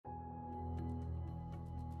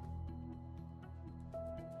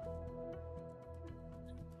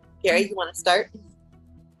Gary, you want to start?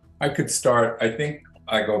 I could start. I think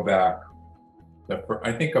I go back.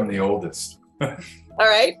 I think I'm the oldest. All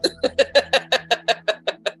right.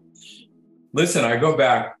 Listen, I go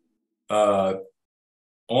back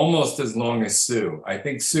almost as long as Sue. I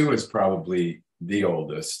think Sue is probably the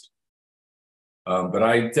oldest. But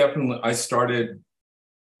I started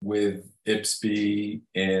with IPSB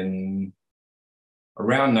in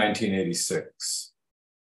around 1986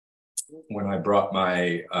 when I brought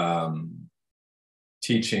my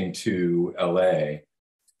teaching to LA,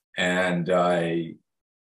 and I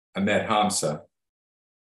met Hamsa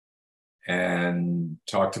and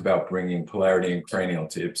talked about bringing polarity and cranial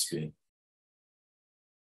to IPSB.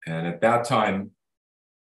 And at that time,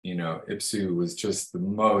 IPSB was just the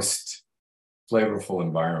most flavorful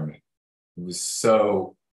environment. It was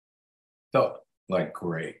felt like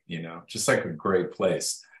great, just like a great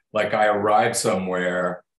place. Like I arrived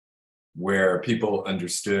somewhere where people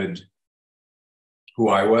understood who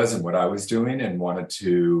I was and what I was doing and wanted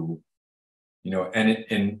to,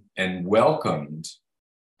 and welcomed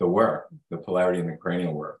the work, the polarity and the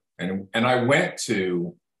cranial work. And I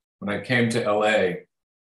when I came to LA,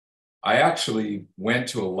 I actually went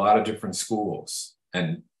to a lot of different schools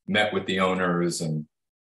and met with the owners, and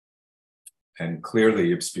clearly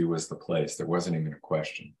IPSB was the place. There wasn't even a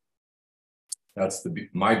question. That's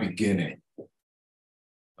my beginning.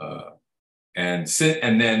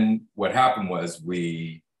 And then what happened was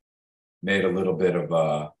we made a little bit of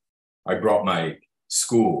I brought my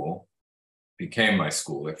school, became my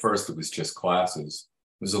school. At first it was just classes.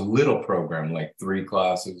 It was a little program, like 3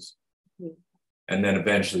 classes, and then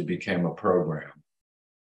eventually became a program.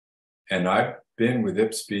 And I've been with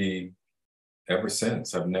IPSB ever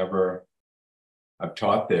since. I've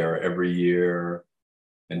taught there every year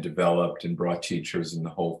and developed and brought teachers and the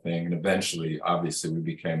whole thing. And eventually, obviously, we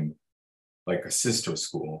became like a sister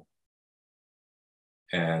school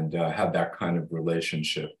and had that kind of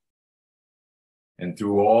relationship. And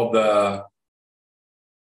through all the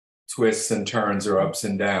twists and turns or ups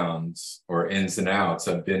and downs or ins and outs,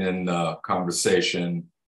 I've been in the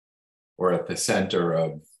conversation or at the center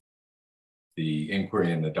of the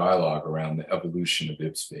inquiry and the dialogue around the evolution of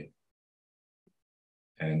IPSB.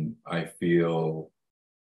 And I feel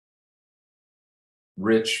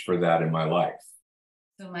rich for that in my life.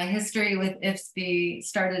 So my history with IPSB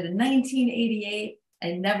started in 1988.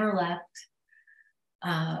 I never left.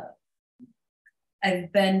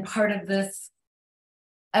 I've been part of this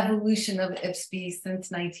evolution of IPSB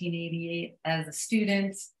since 1988 as a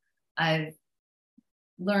student. I've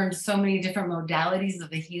learned so many different modalities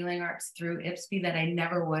of the healing arts through IPSB that I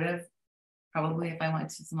never would have, probably if I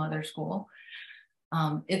went to some other school.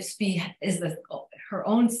 IPSB is her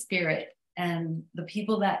own spirit, and the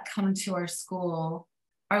people that come to our school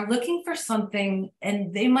are looking for something,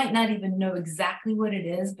 and they might not even know exactly what it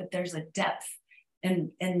is, but there's a depth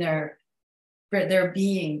in their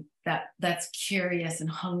being that's curious and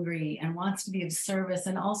hungry and wants to be of service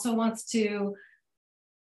and also wants to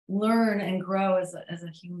learn and grow as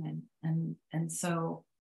a human. And so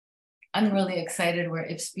I'm really excited where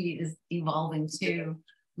IPSB is evolving too.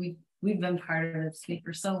 We've been part of IPSB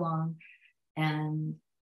for so long, and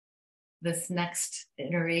this next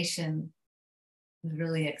iteration is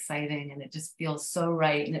really exciting, and it just feels so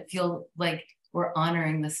right, and it feels like we're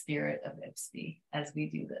honoring the spirit of IPSB as we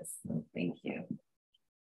do this. So thank you.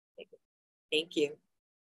 Thank you.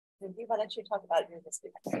 Why don't you talk about your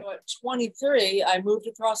history? So at 23, I moved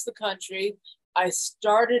across the country. I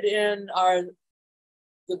started in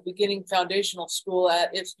the beginning foundational school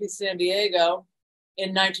at IPSB San Diego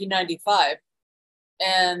in 1995.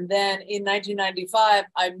 And then in 1995,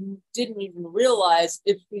 I didn't even realize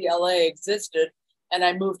IPSB LA existed. And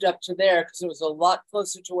I moved up to there because it was a lot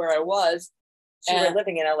closer to where I was. So you were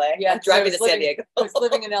living in LA? Yeah, driving to San Diego. I was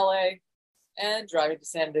living in LA and driving to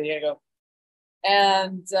San Diego.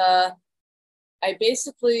 And I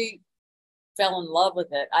basically fell in love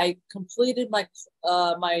with it. I completed my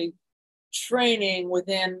training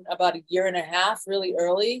within about a year and a half, really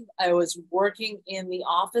early. I was working in the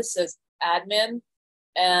office as admin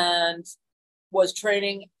and was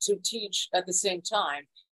training to teach at the same time.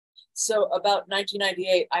 So about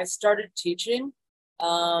 1998, I started teaching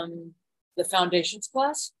the foundations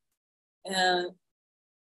class. And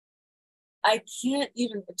I can't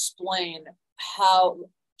even explain how,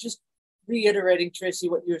 just reiterating, Tracy,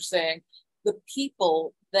 what you're saying, the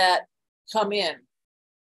people that come in.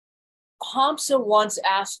 Hamsa once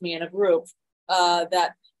asked me in a group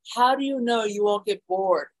that, how do you know you won't get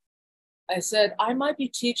bored? I said, I might be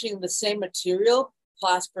teaching the same material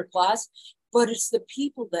class per class, but it's the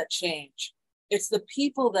people that change. It's the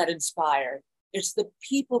people that inspire. it's the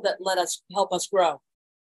people that help us grow,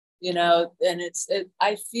 you know, and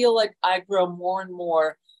I feel like I grow more and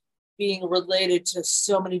more being related to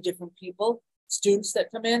so many different people, students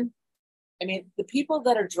that come in. I mean, the people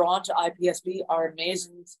that are drawn to IPSB are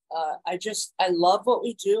amazing. I love what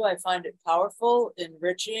we do. I find it powerful,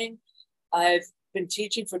 enriching. I've been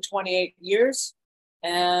teaching for 28 years,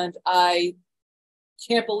 and I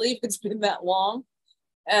can't believe it's been that long.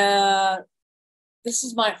 This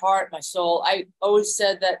is my heart, my soul. I always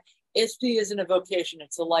said that IPSB isn't a vocation,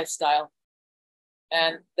 it's a lifestyle.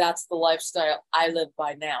 And that's the lifestyle I live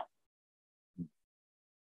by now.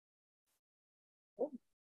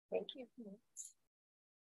 Thank you.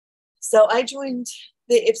 So I joined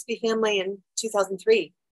the IPSB family in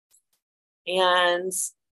 2003. And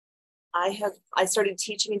I started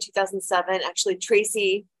teaching in 2007. Actually,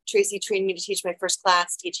 Tracy trained me to teach my first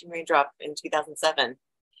class, Teaching Raindrop, in 2007.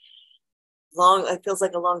 It feels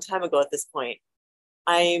like a long time ago at this point.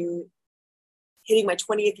 I'm hitting my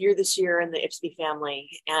 20th year this year in the IPSB family.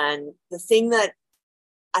 And the thing that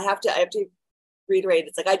I have to reiterate,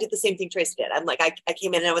 it's like I did the same thing Tracy did. I'm like, I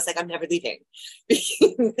came in and I was like, I'm never leaving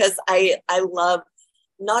because I love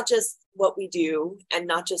not just what we do and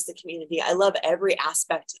not just the community. I love every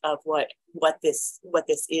aspect of what this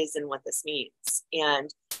is and what this means.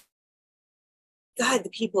 And God, the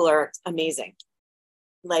people are amazing.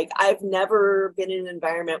 Like, I've never been in an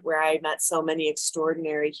environment where I met so many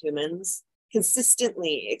extraordinary humans,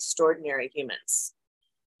 consistently extraordinary humans.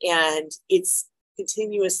 And it's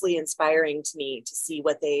continuously inspiring to me to see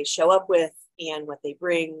what they show up with and what they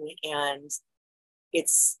bring. And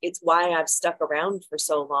it's why I've stuck around for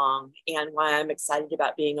so long and why I'm excited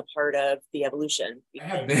about being a part of the evolution. I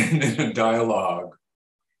have been in a dialogue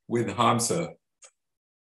with Hamsa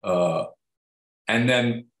and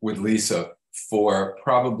then with Lisa for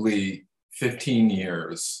probably 15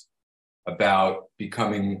 years about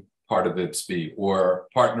becoming part of IPSB or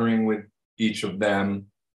partnering with each of them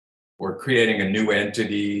or creating a new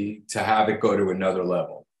entity to have it go to another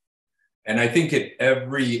level. And I think at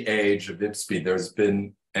every age of IPSB, there's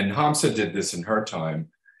been, and Hamsa did this in her time,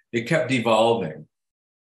 it kept evolving.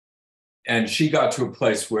 And she got to a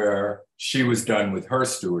place where she was done with her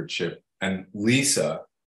stewardship. And Lisa,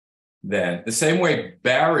 then, the same way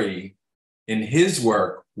Barry, in his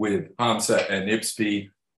work with Hamsa and IPSB,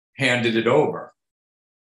 handed it over.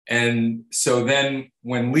 And so then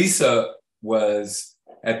when Lisa was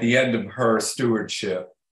at the end of her stewardship,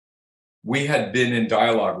 we had been in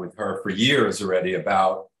dialogue with her for years already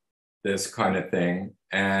about this kind of thing.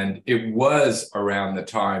 And it was around the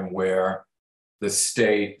time where the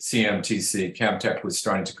state CAMTC, CAMTC, was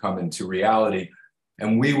starting to come into reality.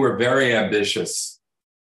 And we were very ambitious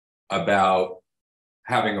about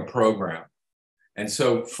having a program. And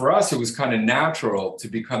so for us, it was kind of natural to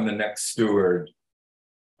become the next steward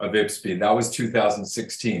of IPSB. That was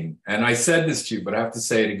 2016. And I said this to you, but I have to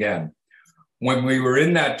say it again. When we were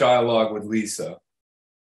in that dialogue with Lisa,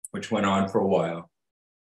 which went on for a while,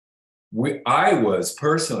 I was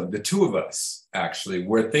personally, the two of us actually,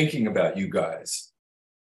 were thinking about you guys.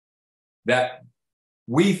 That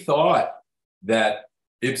we thought that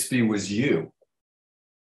IPSB was you.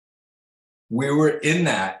 We were in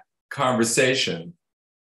that conversation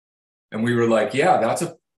and we were like, yeah,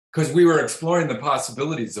 because we were exploring the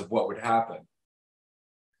possibilities of what would happen.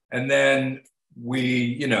 And then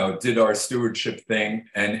we, did our stewardship thing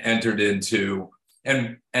and entered into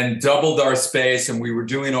and doubled our space. And we were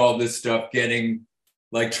doing all this stuff, trying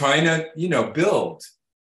to, build.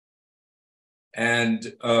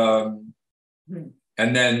 And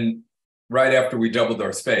then right after we doubled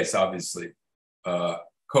our space, obviously,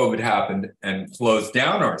 COVID happened and closed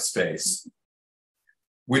down our space,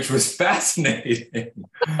 which was fascinating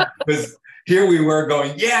because here we were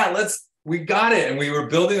going, we got it. And we were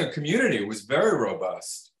building a community. It was very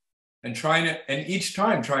robust and each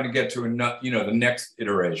time trying to get to the next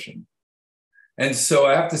iteration. And so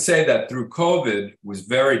I have to say that through COVID was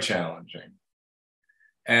very challenging.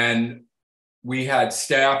 And we had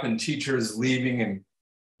staff and teachers leaving and,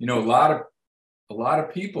 a lot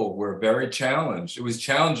of people were very challenged. It was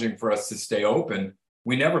challenging for us to stay open.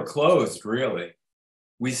 We never closed, really.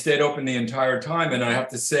 We stayed open the entire time. And I have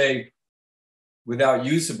to say, without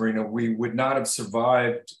you, Sabrina, we would not have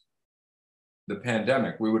survived the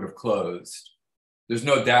pandemic. We would have closed. There's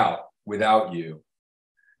no doubt without you.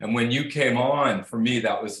 And when you came on, for me,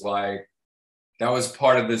 that was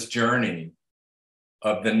part of this journey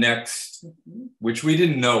of the next, which we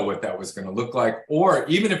didn't know what that was going to look like, or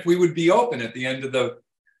even if we would be open at the end of the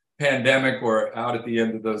pandemic or out at the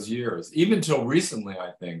end of those years. Even till recently, I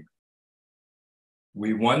think,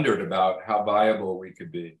 we wondered about how viable we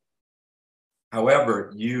could be.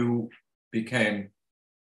 However, you became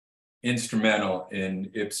instrumental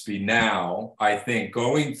in IPSB now, I think,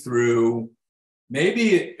 going through a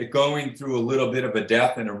little bit of a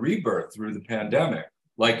death and a rebirth through the pandemic,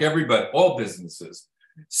 like everybody, all businesses.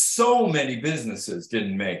 So many businesses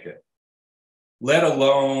didn't make it, let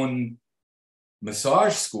alone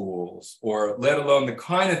massage schools, or let alone the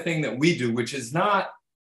kind of thing that we do, which is not,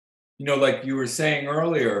 like you were saying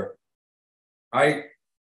earlier,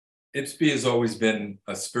 IPSB has always been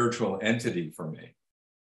a spiritual entity for me.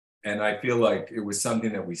 And I feel like it was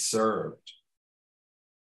something that we served.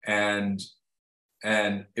 And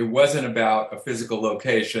it wasn't about a physical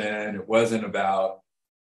location. It was about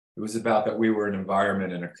that we were an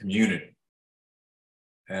environment and a community.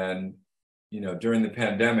 And, during the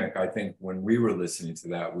pandemic, I think when we were listening to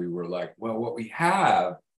that, we were like, well, what we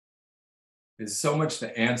have is so much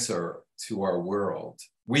the answer to our world.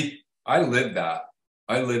 I live that.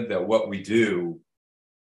 What we do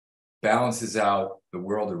balances out the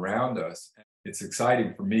world around us. It's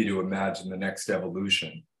exciting for me to imagine the next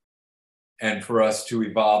evolution and for us to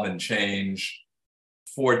evolve and change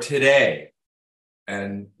for today,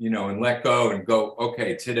 and let go and go,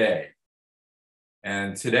 okay, today.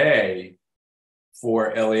 And today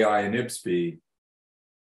for LEI and IPSB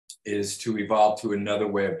is to evolve to another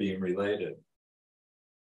way of being related.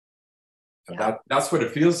 Yeah. That's what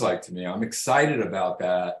it feels like to me. I'm excited about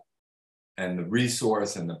that, and the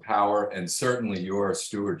resource and the power, and certainly your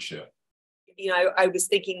stewardship. I was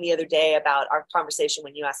thinking the other day about our conversation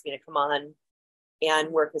when you asked me to come on and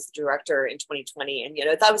work as director in 2020.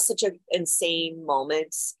 And, that was such an insane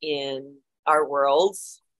moment in our world.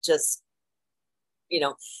 Just,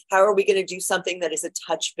 how are we going to do something that is a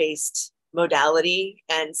touch-based modality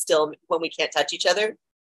and still when we can't touch each other?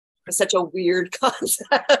 It's such a weird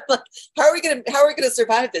concept. Like, how are we going to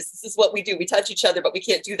survive this? This is what we do. We touch each other, but we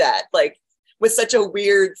can't do that. Like, with such a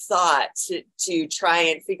weird thought to try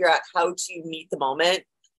and figure out how to meet the moment,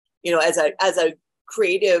 as a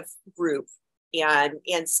creative group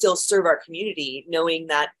and still serve our community, knowing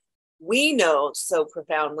that we know so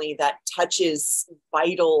profoundly that touch is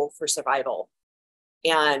vital for survival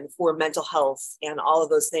and for mental health and all of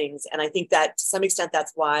those things. And I think that to some extent,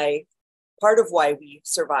 that's part of why we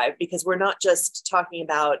survive, because we're not just talking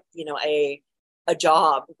about, a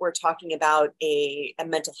job. We're talking about a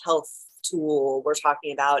mental health tool. We're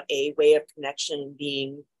talking about a way of connection,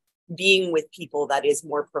 being with people that is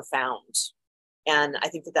more profound. And I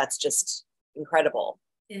think that that's just incredible.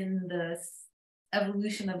 In the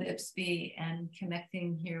evolution of IPSB and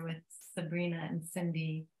connecting here with Sabrina and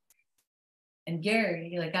Cindy and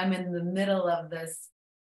Gary, like, I'm in the middle of this,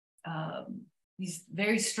 these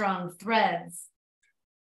very strong threads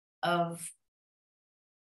of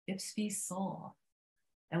IPSB's soul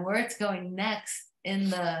and where it's going next in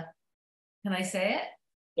the, can I say it?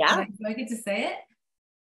 Yeah. Do I get to say it?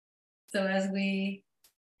 So as we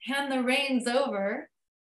hand the reins over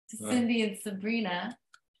to Cindy and Sabrina,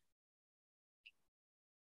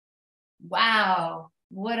 wow,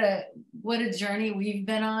 what a journey we've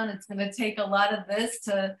been on. It's going to take a lot of this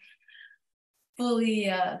to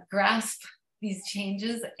fully grasp these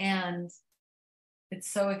changes, and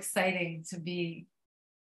it's so exciting to be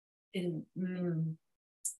in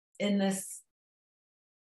this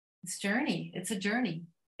journey. It's a journey,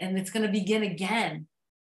 and it's going to begin again.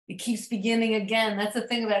 It keeps beginning again. That's the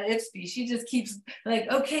thing about IPSB. She just keeps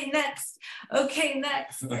like, okay, next,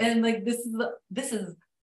 and like this is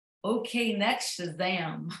okay, next,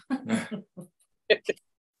 Shazam.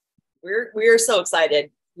 We are so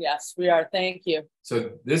excited. Yes, we are. Thank you.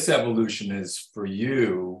 So this evolution is for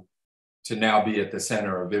you to now be at the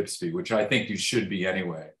center of IPSB, which I think you should be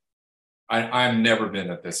anyway. I've never been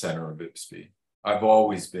at the center of IPSB. We've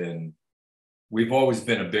always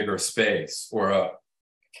been a bigger space, or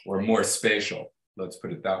more spatial, let's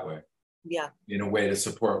put it that way. Yeah. In a way to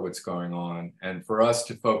support what's going on. And for us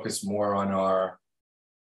to focus more on our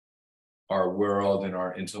world and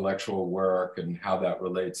our intellectual work and how that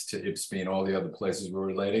relates to IPSB and all the other places we're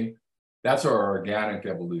relating, that's our organic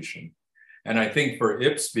evolution. And I think for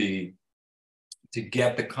IPSB to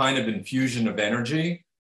get the kind of infusion of energy,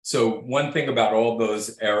 so one thing about all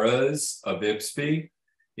those eras of IPSB,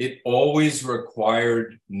 it always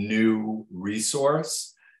required new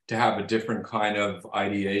resource to have a different kind of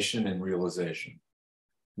ideation and realization.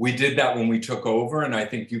 We did that when we took over, and I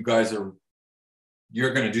think you guys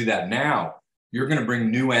you're going to do that now. You're going to bring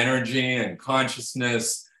new energy and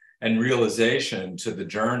consciousness and realization to the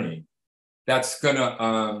journey. That's going to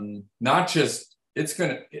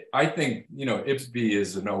I think, IPSB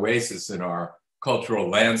is an oasis in our cultural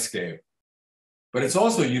landscape, but it's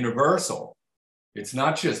also universal. It's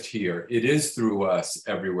not just here, it is through us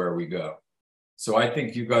everywhere we go. So I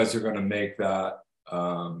think you guys are going to make that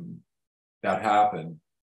that happen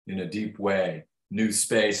in a deep way. New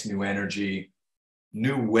space, new energy,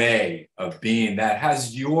 new way of being that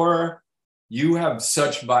has you have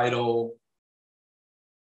such vital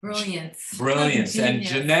Brilliance and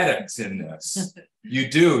genetics in this. You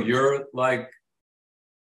do. You're like,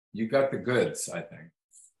 you got the goods, I think.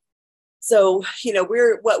 So,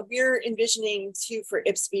 what we're envisioning too for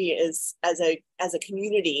IPSB is as a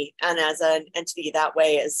community and as an entity that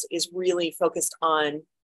way is really focused on,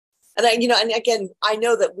 and again, I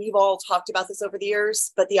know that we've all talked about this over the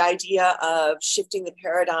years, but the idea of shifting the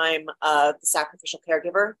paradigm of the sacrificial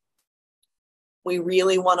caregiver, we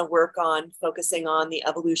really want to work on focusing on the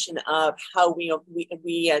evolution of how we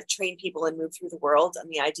train people and move through the world,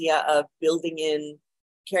 and the idea of building in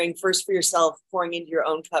caring first for yourself, pouring into your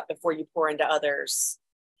own cup before you pour into others,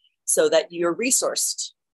 so that you're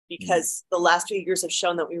resourced. Because the last few years have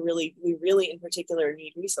shown that we really in particular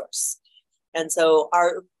need resource. And so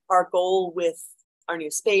our goal with our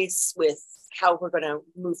new space, with how we're going to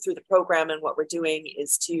move through the program and what we're doing,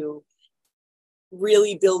 is to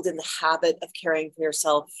really build in the habit of caring for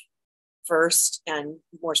yourself first, and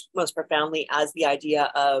most profoundly as the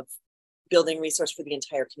idea of building resource for the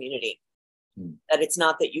entire community. That it's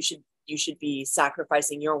not that you should be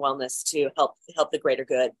sacrificing your wellness to help the greater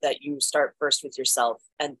good, that you start first with yourself,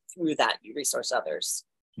 and through that you resource others.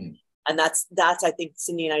 And that's I think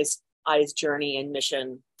Cindy and I's journey and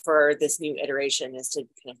mission for this new iteration, is to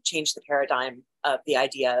kind of change the paradigm of the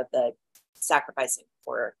idea of the sacrificing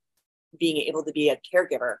for being able to be a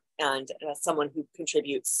caregiver and someone who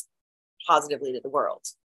contributes positively to the world.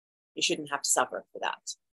 You shouldn't have to suffer for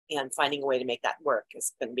that. And finding a way to make that work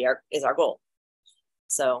is going to be our goal.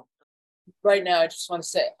 So right now, I just want to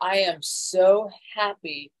say, I am so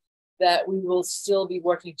happy that we will still be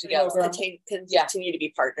working together. Continue to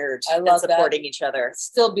be partnered. I love and supporting each other.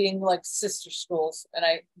 Still being like sister schools.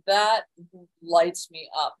 And that lights me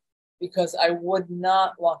up, because I would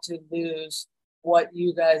not want to lose what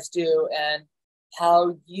you guys do and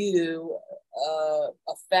how you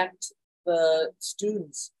affect the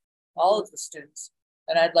students, all of the students.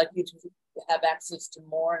 And I'd like you to have access to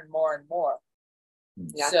more and more and more.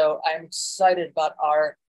 Yeah. So I'm excited about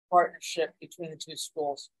our partnership between the two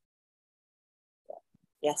schools.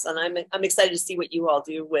 Yes, and I'm excited to see what you all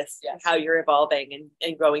do with how you're evolving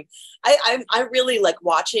and growing. I really like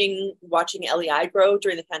watching LEI grow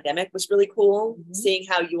during the pandemic. Was really cool. Seeing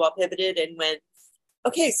how you all pivoted and went,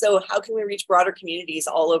 okay, so how can we reach broader communities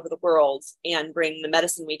all over the world and bring the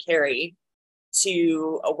medicine we carry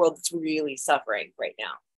to a world that's really suffering right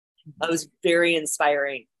now? That was very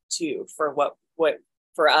inspiring too, for what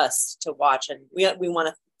for us to watch. And we want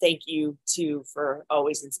to thank you too for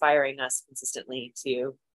always inspiring us consistently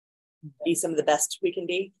to be some of the best we can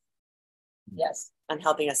be. Yes. And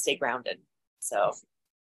helping us stay grounded. So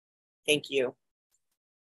thank you.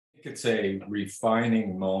 I think it's a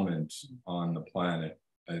refining moment on the planet.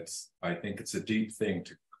 I think it's a deep thing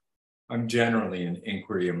I'm generally in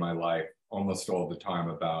inquiry in my life almost all the time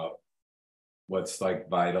about what's like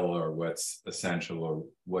vital or what's essential or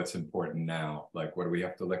what's important now. Like, what do we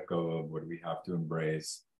have to let go of? What do we have to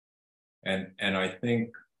embrace? And I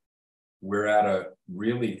think we're at a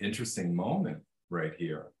really interesting moment right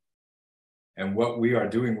here. And what we are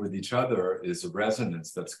doing with each other is a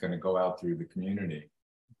resonance that's going to go out through the community.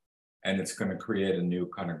 And it's going to create a new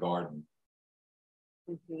kind of garden.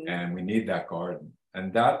 And we need that garden.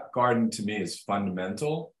 And that garden to me is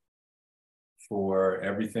fundamental for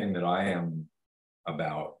everything that I am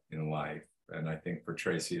about in life. And I think for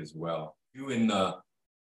Tracy as well. You in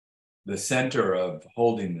the center of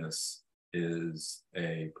holding this is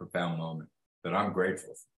a profound moment that I'm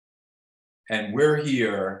grateful for. And we're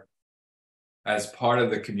here as part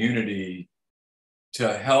of the community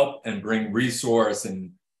to help and bring resource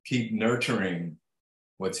and keep nurturing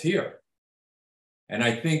what's here. And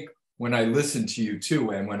I think when I listened to you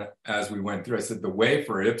too, and as we went through, I said the way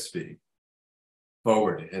for IPSB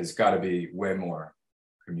forward has got to be way more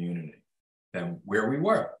community than where we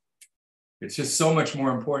were. It's just so much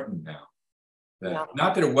more important now.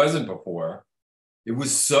 Not that it wasn't before. It was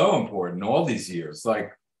so important all these years.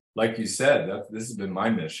 Like you said, this has been my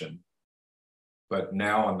mission. But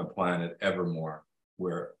now on the planet, ever more,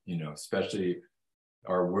 where, especially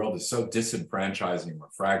our world is so disenfranchising, we're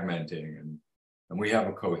fragmenting, and we have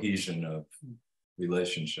a cohesion of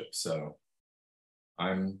relationships. So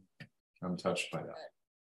I'm touched by that.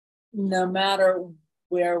 No matter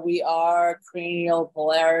where we are, cranial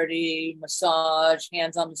polarity, massage,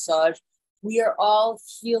 hands-on massage, we are all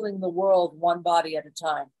healing the world one body at a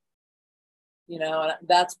time. you know, and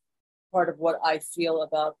that's part of what I feel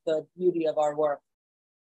about the beauty of our work.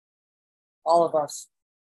 All of us,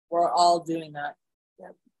 we're all doing that.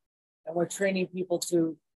 Yep. And we're training people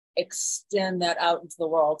to extend that out into the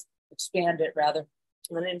world, expand it rather.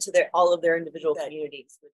 And into all of their individual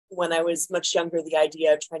communities. When I was much younger, the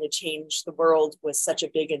idea of trying to change the world was such a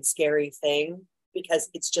big and scary thing because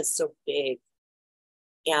it's just so big.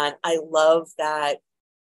 And I love that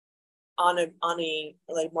on a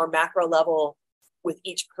like more macro level with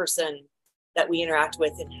each person that we interact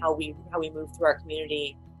with and how we move through our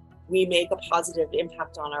community, we make a positive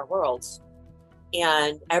impact on our world.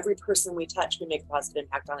 And every person we touch, we make a positive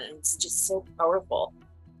impact on it. And it's just so powerful.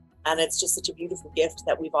 And it's just such a beautiful gift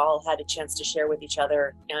that we've all had a chance to share with each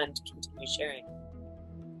other and continue sharing.